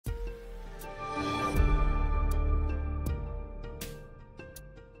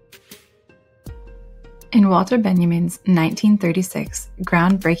In Walter Benjamin's 1936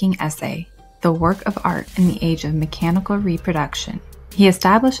 groundbreaking essay, The Work of Art in the Age of Mechanical Reproduction, he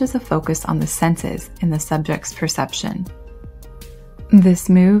establishes a focus on the senses in the subject's perception. This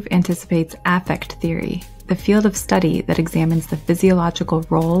move anticipates affect theory, the field of study that examines the physiological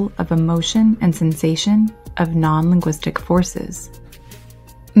role of emotion and sensation of non-linguistic forces.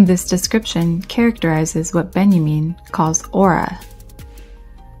 This description characterizes what Benjamin calls aura.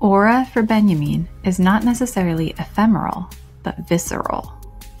 Aura for Benjamin is not necessarily ephemeral, but visceral.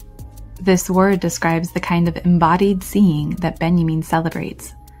 This word describes the kind of embodied seeing that Benjamin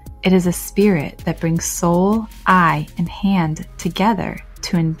celebrates. It is a spirit that brings soul, eye, and hand together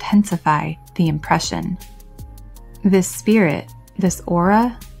to intensify the impression. This spirit, this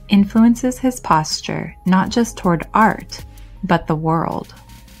aura, influences his posture not just toward art, but the world.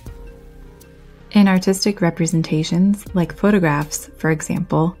 In artistic representations, like photographs, for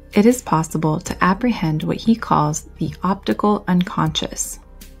example, it is possible to apprehend what he calls the optical unconscious.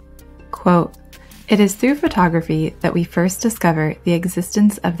 Quote, "It is through photography that we first discover the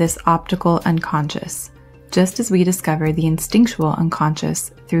existence of this optical unconscious, just as we discover the instinctual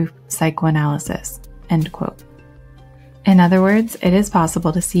unconscious through psychoanalysis." End quote. In other words, it is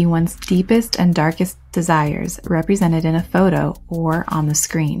possible to see one's deepest and darkest desires represented in a photo or on the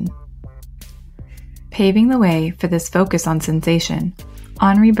screen. Paving the way for this focus on sensation,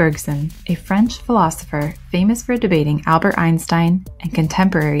 Henri Bergson, a French philosopher famous for debating Albert Einstein and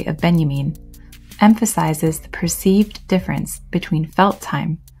contemporary of Benjamin, emphasizes the perceived difference between felt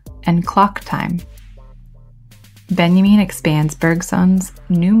time and clock time. Benjamin expands Bergson's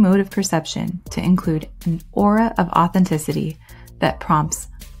new mode of perception to include an aura of authenticity that prompts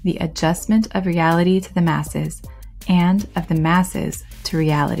the adjustment of reality to the masses and of the masses to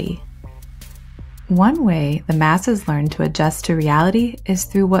reality. One way the masses learn to adjust to reality is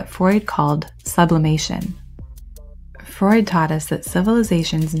through what Freud called sublimation. Freud taught us that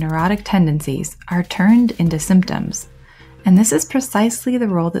civilization's neurotic tendencies are turned into symptoms, and this is precisely the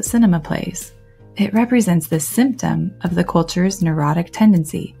role that cinema plays. It represents the symptom of the culture's neurotic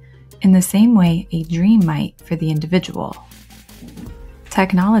tendency, in the same way a dream might for the individual.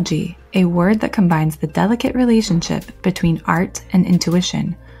 Technology, a word that combines the delicate relationship between art and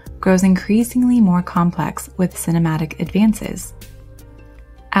intuition, grows increasingly more complex with cinematic advances.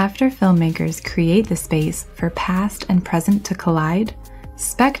 After filmmakers create the space for past and present to collide,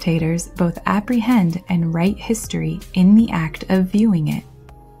 spectators both apprehend and write history in the act of viewing it.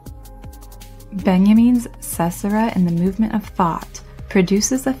 Benjamin's caesura in the movement of thought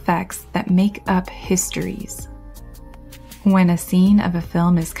produces effects that make up histories. When a scene of a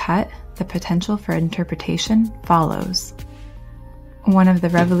film is cut, the potential for interpretation follows. One of the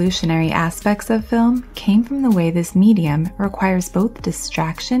revolutionary aspects of film came from the way this medium requires both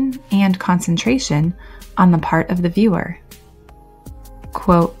distraction and concentration on the part of the viewer.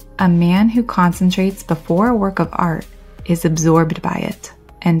 Quote, "A man who concentrates before a work of art is absorbed by it."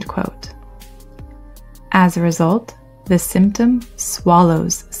 End quote. As a result, the symptom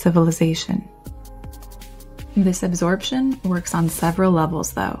swallows civilization. This absorption works on several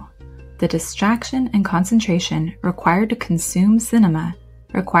levels, though. The distraction and concentration required to consume cinema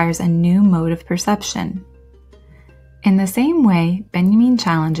requires a new mode of perception. In the same way, Benjamin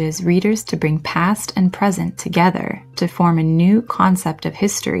challenges readers to bring past and present together to form a new concept of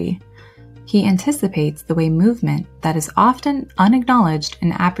history. He anticipates the way movement that is often unacknowledged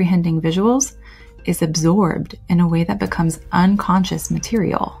in apprehending visuals is absorbed in a way that becomes unconscious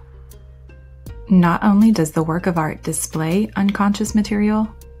material. Not only does the work of art display unconscious material,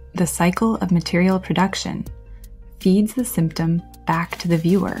 the cycle of material production feeds the symptom back to the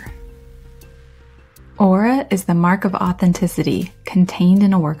viewer. Aura is the mark of authenticity contained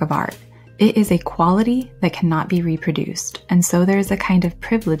in a work of art. It is a quality that cannot be reproduced, and so there is a kind of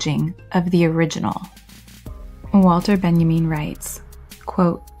privileging of the original. Walter Benjamin writes,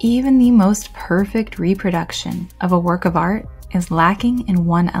 quote, "Even the most perfect reproduction of a work of art is lacking in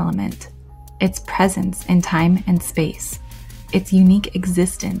one element, its presence in time and space, its unique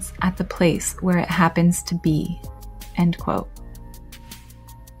existence at the place where it happens to be." End quote.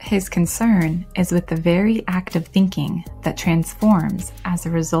 His concern is with the very act of thinking that transforms as a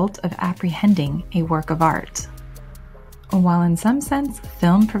result of apprehending a work of art. While in some sense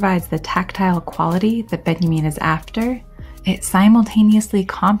film provides the tactile quality that Benjamin is after, it simultaneously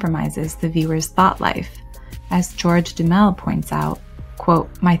compromises the viewer's thought life. As George Duhamel points out, quote,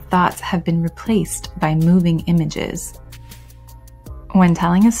 "My thoughts have been replaced by moving images." When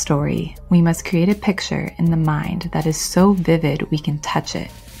telling a story, we must create a picture in the mind that is so vivid we can touch it,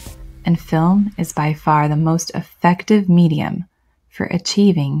 and film is by far the most effective medium for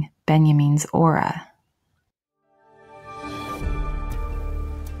achieving Benjamin's aura.